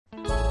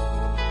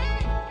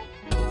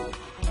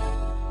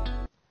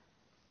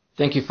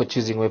Thank you for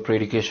choosing WebPro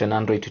Education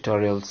Android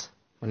Tutorials.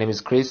 My name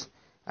is Chris,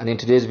 and in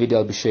today's video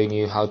I'll be showing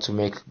you how to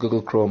make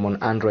Google Chrome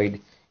on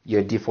Android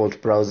your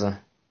default browser.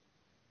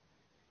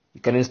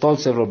 You can install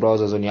several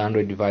browsers on your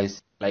Android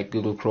device like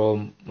Google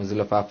Chrome,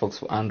 Mozilla Firefox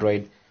for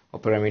Android,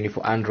 Opera Mini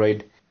for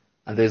Android,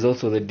 and there's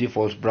also the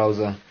default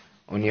browser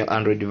on your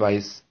Android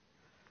device.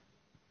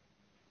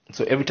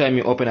 So every time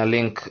you open a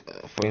link,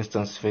 for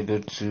instance, if I go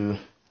to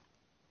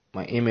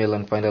my email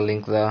and find a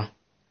link there,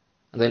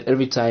 and then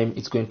every time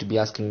it's going to be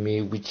asking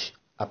me which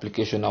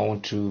application I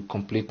want to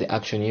complete the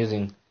action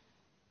using.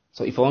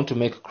 So if I want to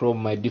make Chrome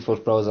my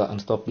default browser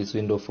and stop this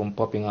window from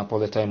popping up all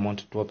the time I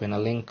want to open a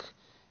link,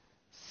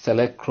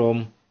 select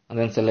Chrome and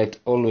then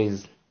select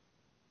Always,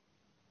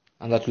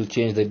 and that will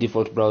change the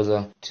default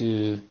browser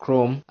to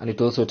Chrome, and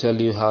it also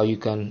tell you how you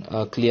can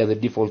clear the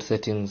default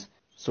settings.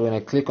 So when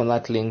I click on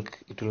that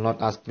link, it will not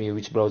ask me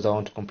which browser I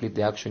want to complete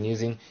the action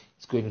using.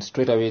 It's going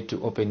straight away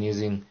to open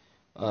using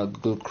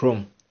Google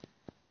Chrome.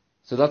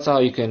 So that's how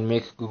you can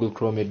make Google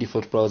Chrome your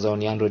default browser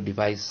on your Android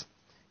device.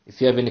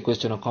 If you have any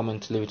question or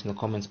comment, leave it in the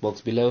comments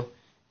box below,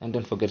 and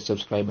don't forget to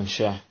subscribe and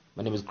share.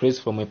 My name is Chris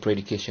from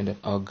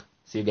WebProEducation.org.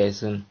 See you guys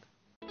soon.